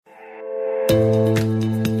Brandy,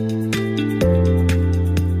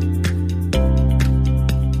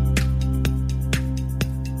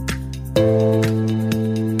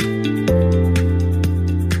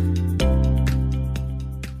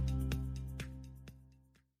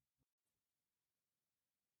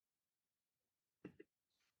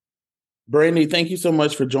 thank you so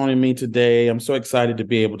much for joining me today. I'm so excited to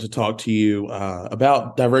be able to talk to you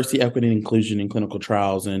about diversity, equity, and inclusion in clinical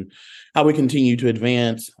trials and how we continue to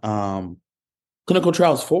advance clinical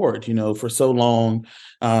trials forward. You know, for so long,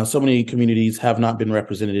 so many communities have not been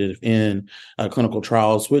representative in clinical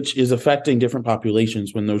trials, which is affecting different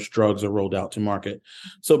populations when those drugs are rolled out to market.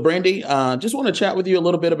 So, Brandy, just want to chat with you a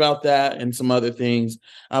little bit about that and some other things.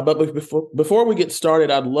 But before we get started,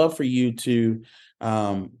 I'd love for you to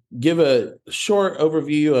give a short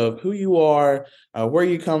overview of who you are, where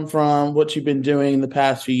you come from, what you've been doing in the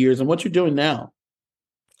past few years, and what you're doing now.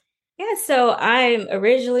 Yeah, so I'm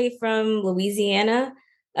originally from Louisiana,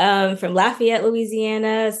 from Lafayette,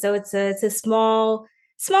 Louisiana. So it's a small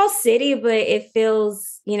city, but it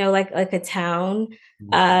feels, like a town.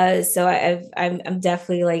 So I'm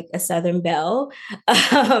definitely like a Southern belle.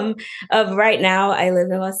 Right now, I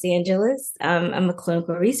live in Los Angeles. I'm a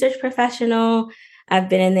clinical research professional. I've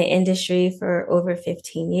been in the industry for over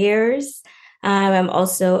 15 years. I'm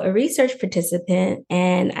also a research participant,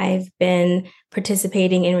 and I've been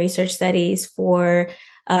participating in research studies for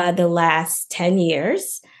the last 10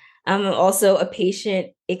 years. I'm also a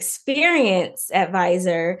patient experience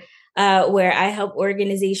advisor, where I help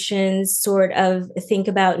organizations sort of think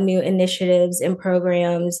about new initiatives and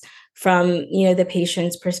programs from, the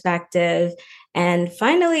patient's perspective. And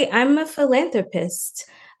finally, I'm a philanthropist.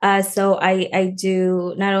 So I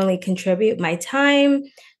do not only contribute my time,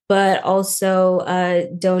 but also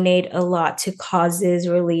donate a lot to causes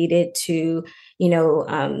related to,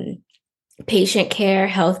 patient care,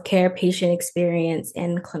 healthcare, patient experience,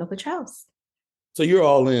 and clinical trials. So you're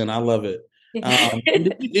all in. I love it.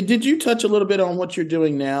 Did you touch a little bit on what you're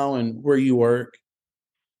doing now and where you work?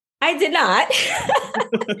 I did not.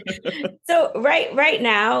 So right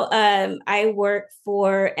now, I work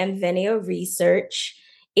for EmVenio Research.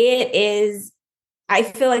 I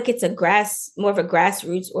feel like it's more of a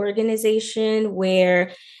grassroots organization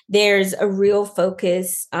where there's a real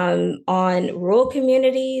focus on rural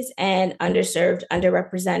communities and underserved,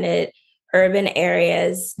 underrepresented urban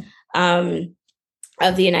areas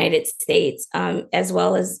of the United States, as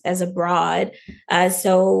well as abroad.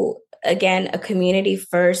 So again, a community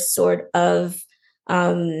first sort of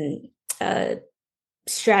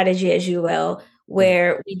strategy, as you will,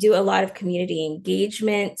 where we do a lot of community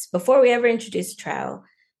engagement. Before we ever introduce a trial,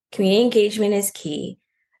 community engagement is key.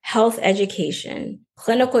 Health education,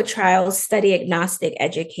 clinical trials, study agnostic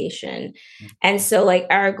education. And so like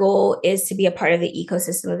our goal is to be a part of the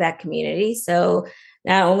ecosystem of that community. So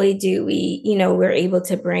not only do we, we're able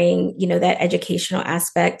to bring, that educational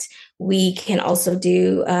aspect, we can also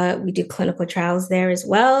we do clinical trials there as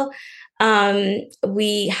well.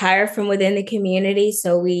 We hire from within the community.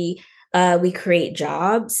 So we create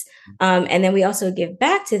jobs. And then we also give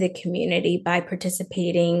back to the community by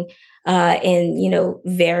participating in,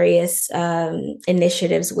 various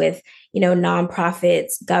initiatives with,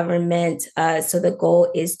 nonprofits, government. So the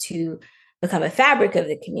goal is to become a fabric of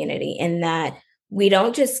the community, in that we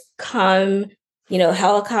don't just come,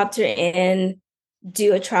 helicopter in,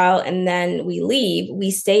 do a trial, and then we leave.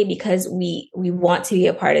 We stay because we want to be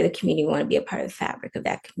a part of the community. We want to be a part of the fabric of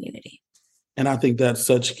that community. And I think that's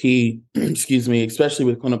such key, excuse me, especially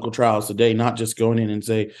with clinical trials today, not just going in and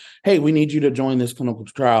say, hey, we need you to join this clinical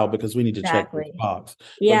trial because we need to check this box.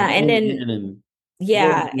 Yeah. And then,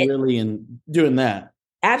 really and doing that.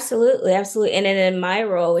 Absolutely. Absolutely. And then in my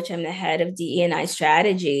role, which I'm the head of DE&I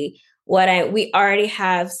strategy, we already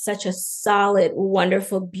have such a solid,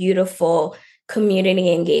 wonderful, beautiful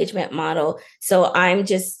community engagement model. So I'm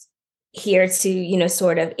just here to,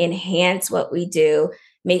 sort of enhance what we do,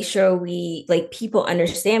 make sure people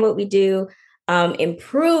understand what we do,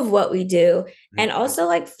 improve what we do, and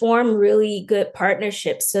also form really good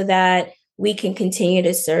partnerships so that we can continue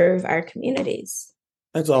to serve our communities.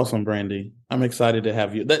 That's awesome, Brandy. I'm excited to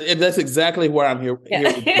have you. That's exactly where I'm here.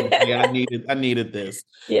 I needed this.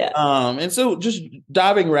 Yeah. And so just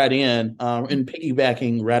diving right in and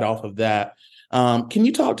piggybacking right off of that, can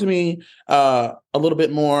you talk to me a little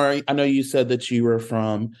bit more? I know you said that you were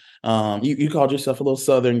from, you called yourself a little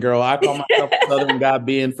Southern girl. I call myself a Southern guy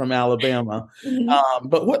being from Alabama. Mm-hmm.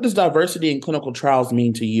 But what does diversity in clinical trials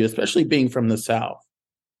mean to you, especially being from the South?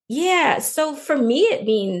 Yeah. So for me, it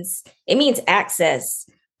means access,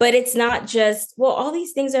 but it's not just, well, all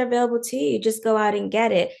these things are available to you. Just go out and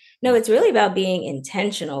get it. No, it's really about being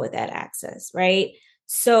intentional with that access, right?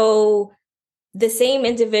 So the same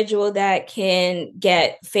individual that can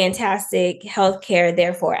get fantastic healthcare,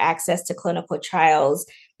 therefore access to clinical trials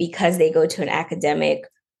because they go to an academic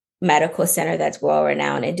medical center that's well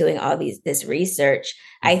renowned and doing all this research.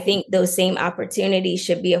 I think those same opportunities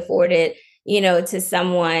should be afforded, to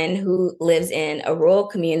someone who lives in a rural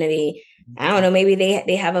community. I don't know, maybe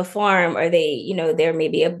they have a farm, or they're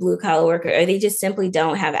maybe a blue collar worker, or they just simply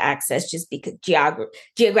don't have access just because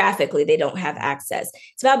geographically they don't have access.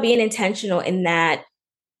 It's about being intentional in that.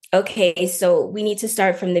 Okay, so we need to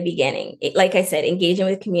start from the beginning. Like I said, engaging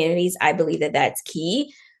with communities, I believe that that's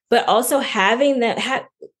key, but also having them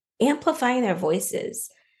amplifying their voices,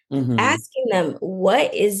 asking them,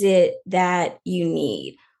 what is it that you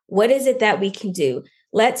need? What is it that we can do?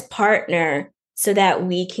 Let's partner so that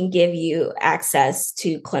we can give you access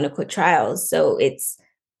to clinical trials. So it's,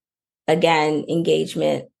 again,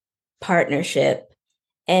 engagement, partnership,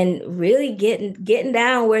 and really getting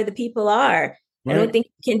down where the people are. Right. I don't think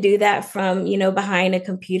you can do that from, behind a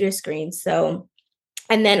computer screen. So,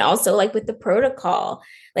 and then also like with the protocol,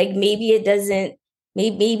 like maybe it doesn't,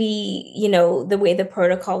 maybe the way the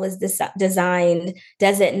protocol is designed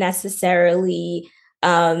doesn't necessarily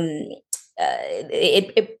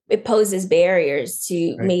it poses barriers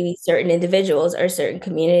to maybe certain individuals or certain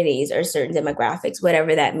communities or certain demographics,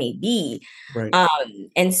 whatever that may be. Right.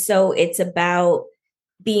 And so it's about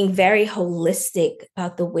being very holistic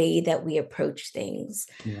about the way that we approach things,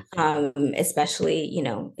 especially,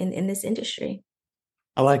 in this industry.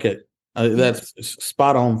 I like it. That's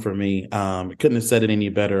spot on for me. Couldn't have said it any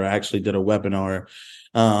better. I actually did a webinar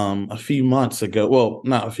a few months ago. Well,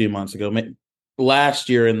 not a few months ago, last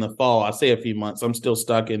year in the fall. I say a few months. I'm still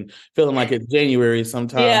stuck in feeling like it's January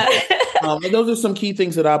sometimes. Yeah. Those are some key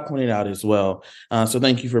things that I pointed out as well. So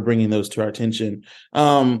thank you for bringing those to our attention.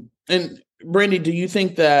 And Brandy, do you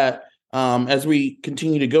think that as we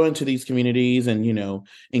continue to go into these communities and,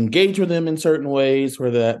 engage with them in certain ways,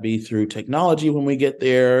 whether that be through technology when we get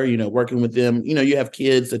there, working with them, you have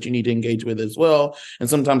kids that you need to engage with as well. And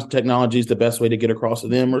sometimes technology is the best way to get across to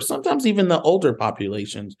them, or sometimes even the older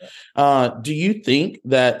populations. Do you think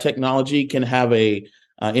that technology can have a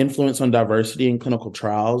influence on diversity in clinical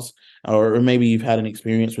trials? Or maybe you've had an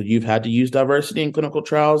experience where you've had to use diversity in clinical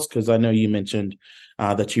trials? Because I know you mentioned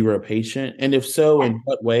that you were a patient. And if so, in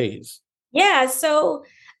what ways? Yeah, so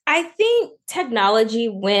I think technology,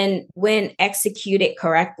 when executed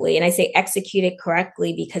correctly, and I say executed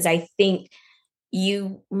correctly because I think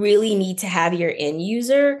you really need to have your end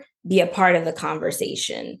user be a part of the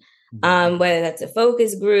conversation, whether that's a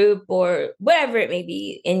focus group or whatever it may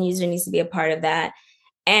be. End user needs to be a part of that.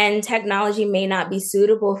 And technology may not be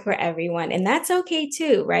suitable for everyone, and that's okay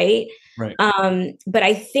too, right? Right. But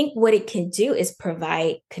I think what it can do is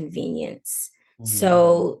provide convenience.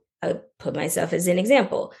 So I put myself as an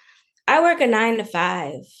example. I work a 9 to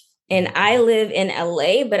 5 and I live in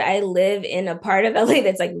LA, but I live in a part of LA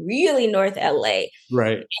that's like really North LA.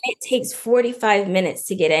 Right. And it takes 45 minutes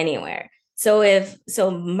to get anywhere. So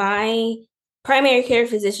my primary care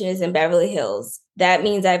physician is in Beverly Hills. That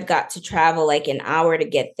means I've got to travel like an hour to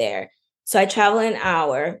get there. So I travel an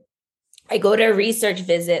hour. I go to a research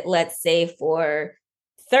visit, let's say for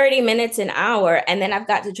 30 minutes, an hour, and then I've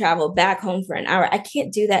got to travel back home for an hour. I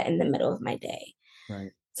can't do that in the middle of my day.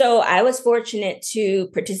 Right. So I was fortunate to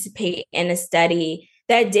participate in a study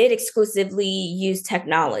that did exclusively use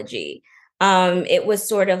technology. It was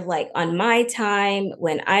sort of like on my time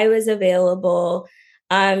when I was available.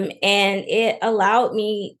 And it allowed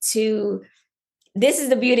me to, this is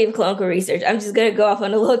the beauty of clinical research. I'm just going to go off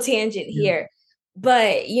on a little tangent here.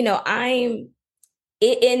 But, I'm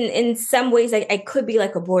in some ways, I could be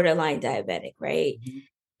like a borderline diabetic, right?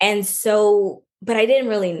 And so, but I didn't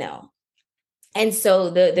really know. And so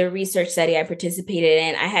the research study I participated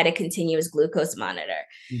in, I had a continuous glucose monitor.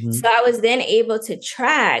 So I was then able to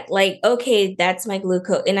track like, okay, that's my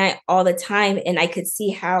glucose, and I all the time, and I could see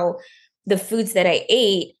how the foods that I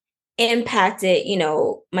ate impacted,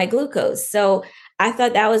 my glucose. So I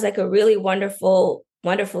thought that was like a really wonderful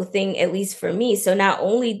thing, at least for me. So not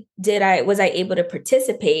only was I able to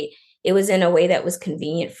participate, it was in a way that was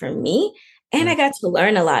convenient for me. And I got to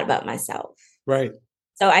learn a lot about myself. Right.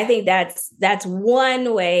 So I think that's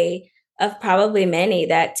one way of probably many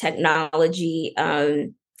that technology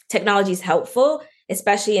is helpful,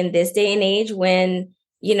 especially in this day and age when,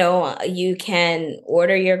 you can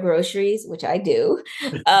order your groceries, which I do.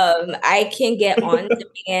 I can get on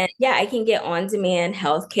demand. Yeah, I can get on demand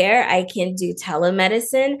healthcare. I can do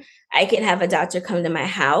telemedicine. I can have a doctor come to my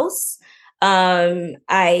house.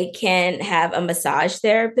 I can have a massage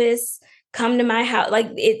therapist come to my house.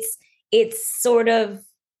 Like it's sort of,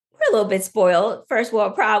 we're a little bit spoiled, first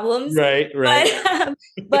world problems. Right.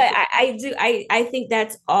 But I think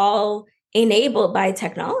that's all enabled by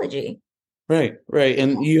technology. Right.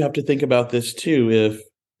 And you have to think about this too. If,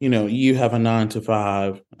 you have a 9 to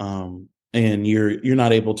 5, and you're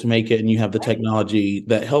not able to make it, and you have the technology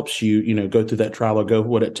that helps you, go through that trial or go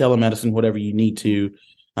telemedicine, whatever you need to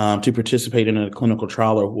participate in a clinical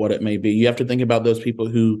trial or what it may be. You have to think about those people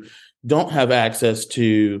who don't have access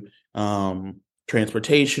to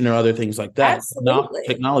transportation or other things like that. Absolutely.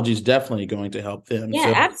 Technology is definitely going to help them.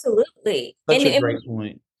 Yeah, absolutely. Such a great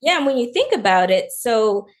point. Yeah, and when you think about it,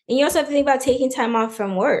 and you also have to think about taking time off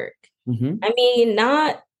from work. Mm-hmm. I mean,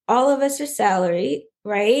 not all of us are salaried,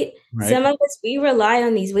 right? Some of us, we rely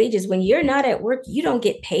on these wages. When you're not at work, you don't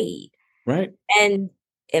get paid. Right. And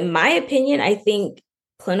in my opinion, I think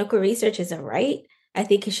clinical research is a right. I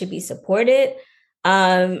think it should be supported.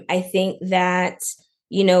 I think that,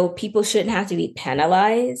 people shouldn't have to be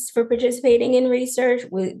penalized for participating in research,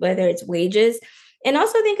 whether it's wages. And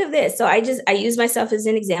also think of this. So I use myself as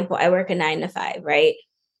an example. I work a 9 to 5, right?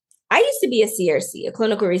 I used to be a CRC, a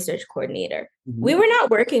clinical research coordinator. Mm-hmm. We were not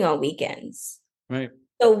working on weekends. Right.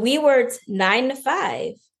 So we worked 9 to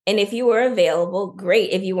 5. And if you were available,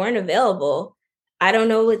 great. If you weren't available, I don't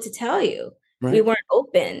know what to tell you. Right. We weren't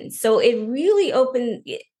open. So it really opens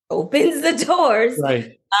the doors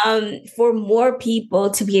for more people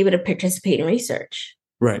to be able to participate in research.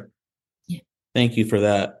 Right. Yeah. Thank you for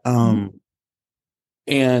that.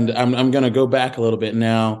 And I'm going to go back a little bit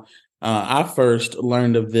now. I first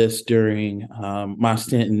learned of this during my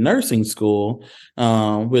stint in nursing school,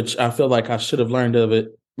 which I feel like I should have learned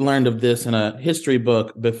of this in a history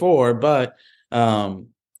book before, but I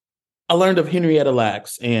learned of Henrietta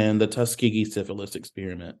Lacks and the Tuskegee syphilis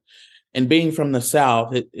experiment. And being from the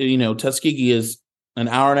South, Tuskegee is an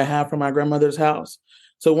hour and a half from my grandmother's house.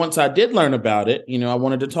 So once I did learn about it, I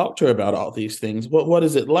wanted to talk to her about all these things. What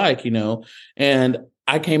is it like, And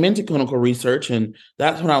I came into clinical research, and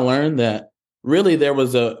that's when I learned that really there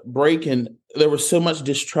was a break in, there was so much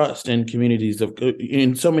distrust in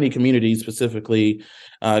in so many communities, specifically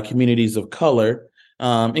communities of color,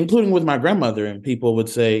 including with my grandmother. And people would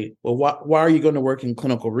say, well, why are you going to work in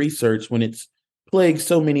clinical research when it's plagued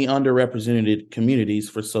so many underrepresented communities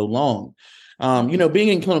for so long? Being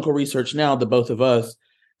in clinical research now, the both of us,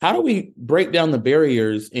 how do we break down the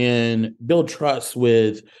barriers and build trust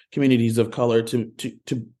with communities of color to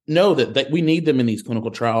know that we need them in these clinical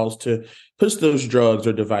trials to push those drugs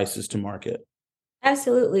or devices to market?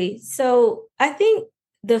 Absolutely. So I think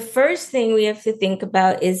the first thing we have to think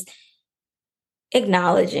about is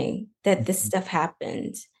acknowledging that this stuff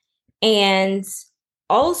happened, and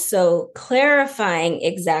also clarifying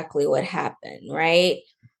exactly what happened, right?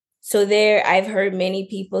 So I've heard many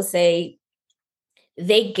people say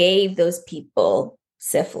they gave those people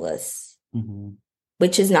syphilis,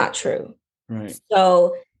 which is not true. Right.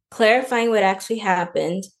 So clarifying what actually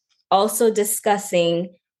happened, also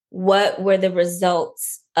discussing what were the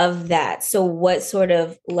results of that. So what sort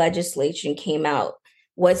of legislation came out?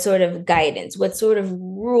 What sort of guidance? What sort of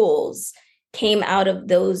rules came out of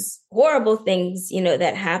those horrible things,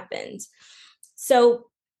 that happened? So,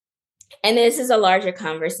 and this is a larger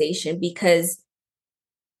conversation because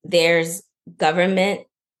there's government,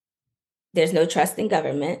 there's no trust in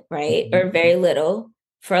government, right? Or very little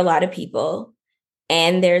for a lot of people.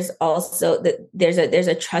 And there's also there's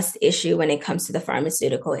a trust issue when it comes to the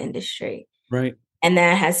pharmaceutical industry. Right. And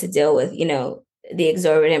that has to deal with, the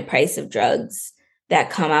exorbitant price of drugs that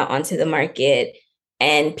come out onto the market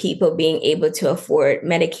and people being able to afford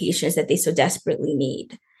medications that they so desperately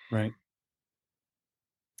need. Right.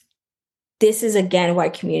 This is, again, why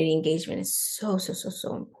community engagement is so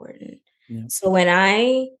important. Yeah. So when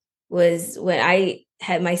I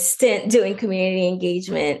had my stint doing community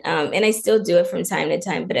engagement, and I still do it from time to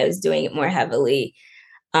time, but I was doing it more heavily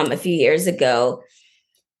a few years ago,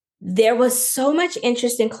 there was so much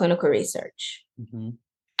interest in clinical research.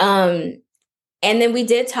 And then we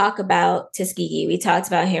did talk about Tuskegee, we talked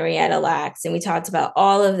about Henrietta Lacks, and we talked about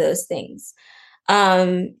all of those things.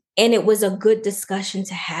 And it was a good discussion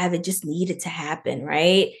to have. It just needed to happen,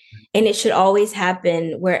 right? And it should always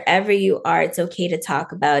happen wherever you are. It's okay to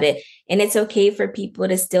talk about it. And it's okay for people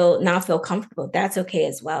to still not feel comfortable. That's okay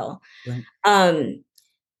as well. Right.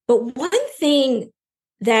 But one thing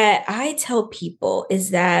that I tell people is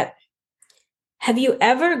that, have you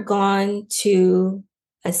ever gone to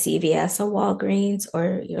a CVS, a Walgreens,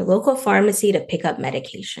 or your local pharmacy to pick up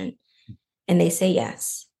medication? And they say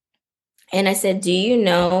yes. And I said, do you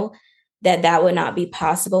know that would not be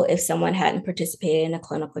possible if someone hadn't participated in a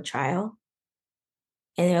clinical trial?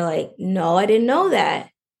 And they're like, no, I didn't know that.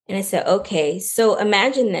 And I said, okay, so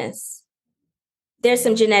imagine this. There's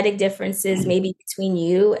some genetic differences maybe between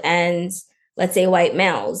you and, let's say, white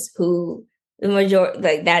males who the majority,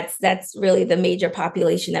 like that's really the major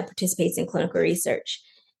population that participates in clinical research.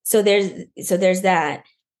 So there's that.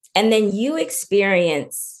 And then you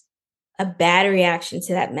experience a bad reaction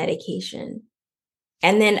to that medication.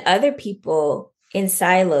 And then other people in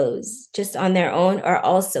silos, just on their own, are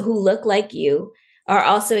also, who look like you, are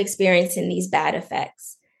also experiencing these bad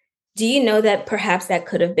effects. Do you know that perhaps that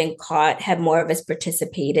could have been caught had more of us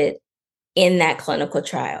participated in that clinical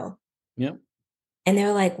trial? Yep. And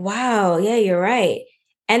they're like, wow, yeah, you're right.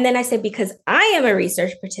 And then I said, because I am a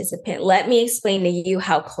research participant, let me explain to you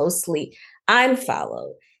how closely I'm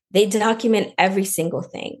followed. They document every single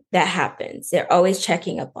thing that happens. They're always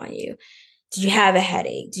checking up on you. Did you have a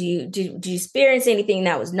headache? Do you experience anything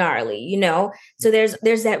that was gnarly? You know, so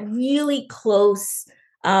there's that really close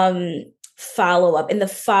follow up and the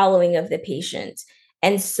following of the patient.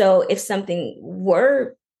 And so if something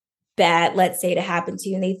were bad, let's say, to happen to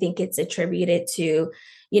you, and they think it's attributed to,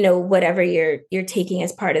 you know, whatever you're taking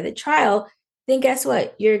as part of the trial, then guess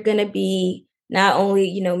what? You're going to be not only,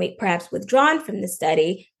 you know, perhaps withdrawn from the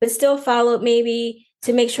study, but still followed maybe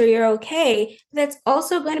to make sure you're okay. That's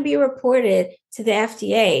also going to be reported to the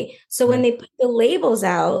FDA. So when they put the labels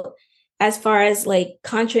out, as far as like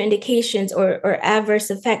contraindications or adverse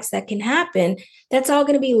effects that can happen, that's all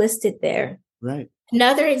going to be listed there. Right.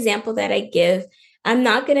 Another example that I give, I'm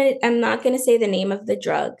not gonna say the name of the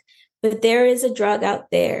drug, but there is a drug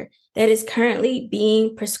out there that is currently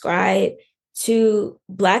being prescribed to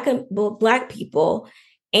Black people,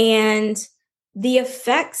 and the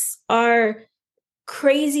effects are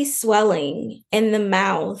crazy swelling in the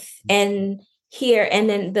mouth and here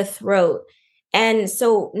and in the throat. And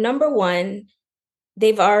so, number one,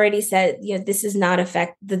 they've already said, you know, this is not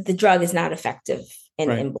the drug is not effective in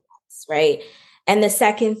Blacks, right? And the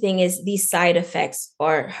second thing is these side effects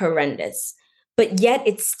are horrendous, but yet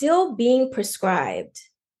it's still being prescribed.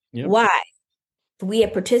 Yep. Why? If we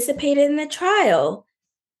had participated in the trial,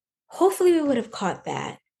 hopefully we would have caught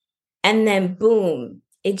that. And then boom,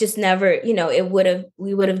 it just never, you know,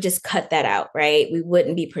 we would have just cut that out, right? We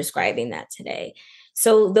wouldn't be prescribing that today.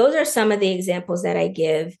 So those are some of the examples that I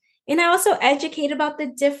give. And I also educate about the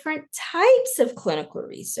different types of clinical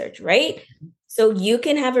research, right? So you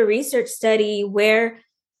can have a research study where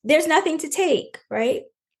there's nothing to take, right?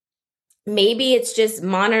 Maybe it's just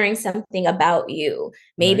monitoring something about you.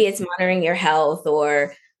 Maybe it's monitoring your health,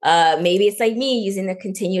 or maybe it's like me using a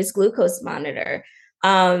continuous glucose monitor.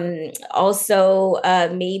 Also,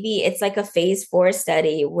 maybe it's like a phase 4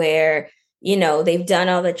 study where, you know, they've done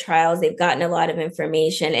all the trials, they've gotten a lot of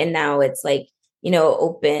information, and now it's like,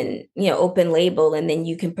 open label, and then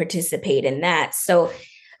you can participate in that. So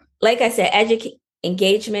like I said,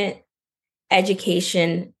 engagement,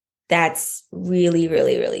 education, that's really,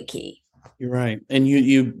 really, really key. You're right. And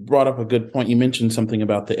you brought up a good point. You mentioned something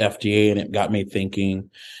about the FDA, and it got me thinking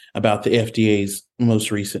about the FDA's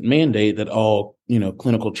most recent mandate that all,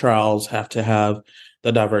 clinical trials have to have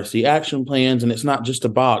the diversity action plans. And it's not just a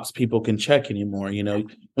box people can check anymore.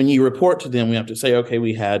 When you report to them, we have to say, okay,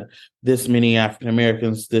 we had this many African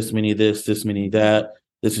Americans, this many this many that.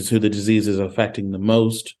 This is who the disease is affecting the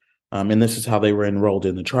most. And this is how they were enrolled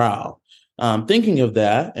in the trial. Thinking of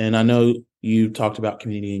that, and I know you talked about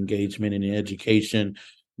community engagement and education,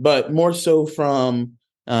 but more so from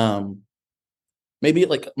maybe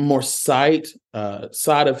like more side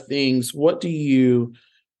of things. What do you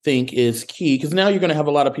think is key? Because now you're going to have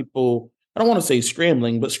a lot of people, I don't want to say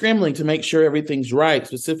scrambling to make sure everything's right,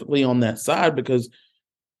 specifically on that side, because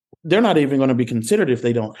they're not even going to be considered if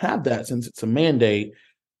they don't have that, since it's a mandate.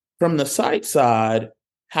 From the site side,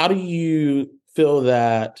 how do you feel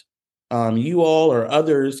that you all or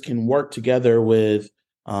others can work together with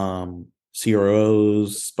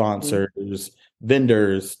CROs, sponsors,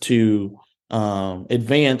 vendors to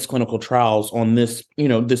advance clinical trials on this,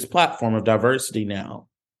 this platform of diversity now?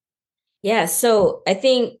 Yeah, so I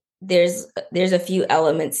think there's a few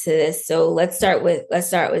elements to this. So let's start with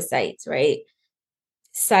sites, right?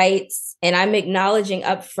 Sites, and I'm acknowledging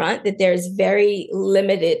up front that there's very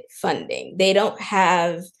limited funding. They don't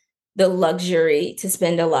have the luxury to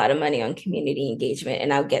spend a lot of money on community engagement,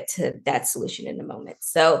 and I'll get to that solution in a moment.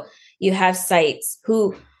 So you have sites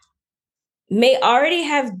who may already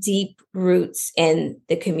have deep roots in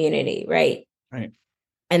the community, right? Right.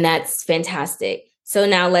 And that's fantastic. So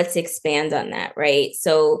now let's expand on that, right?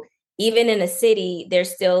 So even in a city,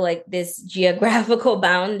 there's still like this geographical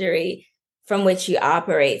boundary from which you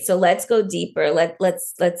operate. So let's go deeper.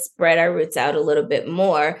 Let's spread our roots out a little bit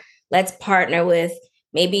more. Let's partner with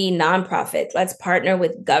maybe nonprofits. Let's partner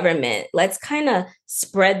with government. Let's kind of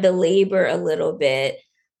spread the labor a little bit,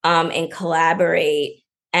 and collaborate.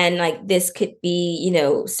 And like this could be,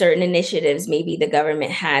 certain initiatives maybe the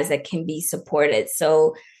government has that can be supported.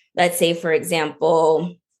 So let's say, for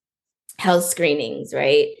example, health screenings,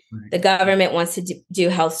 right? The government wants to do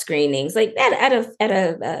health screenings like at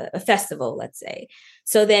a festival, let's say.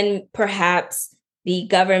 So then perhaps the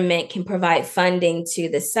government can provide funding to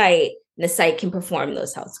the site, and the site can perform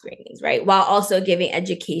those health screenings, right? While also giving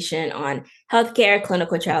education on healthcare,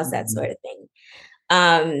 clinical trials, that sort of thing.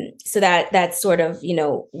 So that's sort of,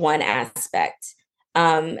 one aspect.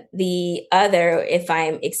 The other, if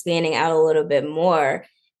I'm expanding out a little bit more,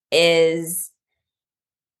 is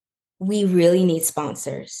we really need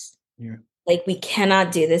sponsors. Yeah. Like we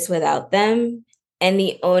cannot do this without them. And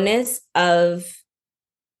the onus of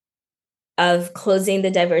closing the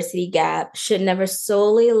diversity gap should never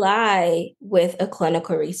solely lie with a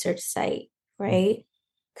clinical research site, right?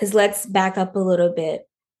 Because let's back up a little bit.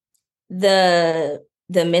 The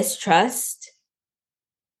mistrust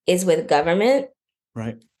is with government,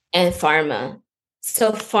 right, and pharma.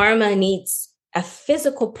 So pharma needs a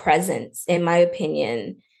physical presence, in my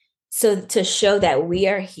opinion, so to show that we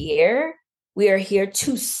are here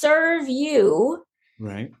to serve you,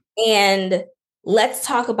 right? And let's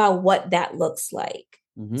talk about what that looks like.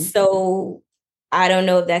 Mm-hmm. So I don't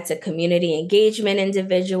know if that's a community engagement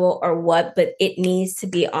individual or what, but it needs to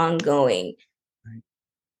be ongoing.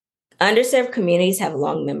 Underserved communities have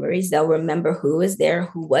long memories. They'll remember who was there,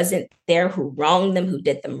 who wasn't there, who wronged them, who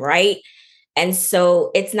did them right. And so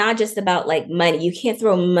it's not just about like money. You can't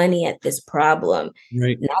throw money at this problem.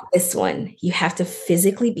 Right. Not this one. You have to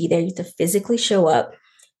physically be there. You have to physically show up,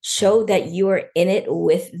 show that you are in it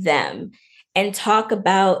with them, and talk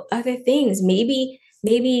about other things. Maybe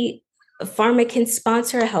a pharma can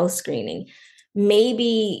sponsor a health screening.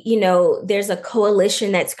 Maybe, there's a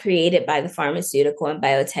coalition that's created by the pharmaceutical and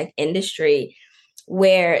biotech industry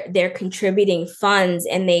where they're contributing funds,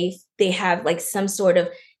 and they have like some sort of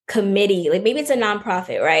committee, like maybe it's a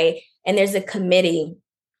nonprofit, right? And there's a committee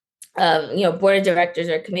of, board of directors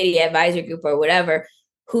or committee advisory group or whatever,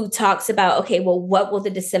 who talks about, okay, well, what will the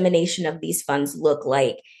dissemination of these funds look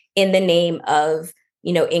like in the name of,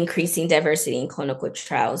 increasing diversity in clinical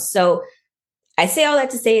trials? So I say all that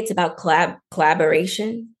to say it's about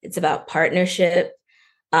collaboration. It's about partnership.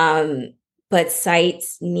 But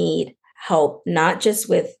sites need help, not just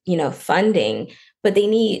with, funding, but they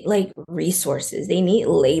need like resources. They need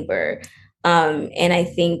labor. And I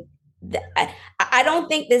think I don't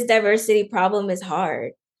think this diversity problem is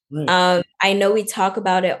hard. Right. I know we talk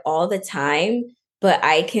about it all the time, but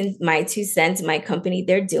my 2 cents, my company,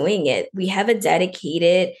 they're doing it. We have a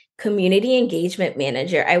dedicated community engagement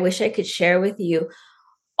manager. I wish I could share with you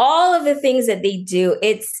all of the things that they do.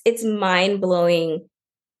 It's mind-blowing,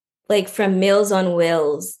 like from Meals on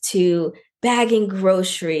Wheels to bagging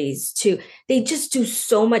groceries to, they just do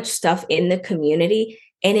so much stuff in the community,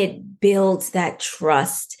 and it builds that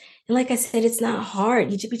trust. And like I said, it's not hard.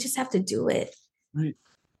 We just have to do it. Right.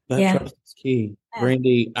 That trust is key.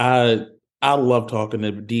 Brandy, I love talking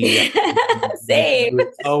to DE. Same.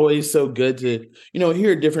 It's always so good to,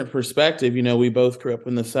 hear a different perspective. We both grew up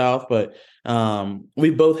in the South, but we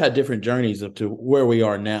both had different journeys up to where we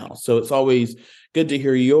are now. So it's always good to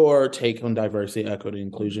hear your take on diversity, equity,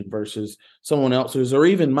 inclusion versus someone else's or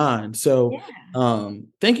even mine. So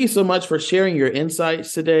thank you so much for sharing your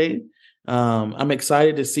insights today. I'm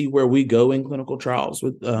excited to see where we go in clinical trials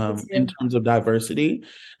with in terms of diversity.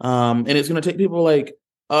 And it's going to take people like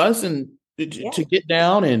us and to get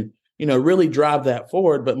down and, really drive that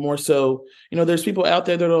forward. But more so, there's people out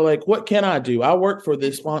there that are like, what can I do? I work for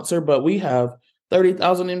this sponsor, but we have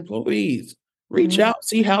 30,000 employees. Reach out,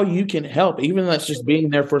 see how you can help. Even that's just being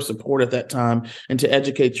there for support at that time and to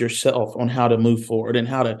educate yourself on how to move forward and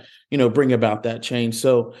how to, bring about that change.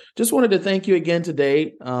 So just wanted to thank you again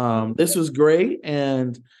today. This was great,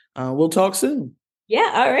 and we'll talk soon.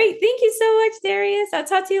 Yeah. All right. Thank you so much, Darious. I'll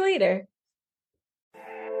talk to you later.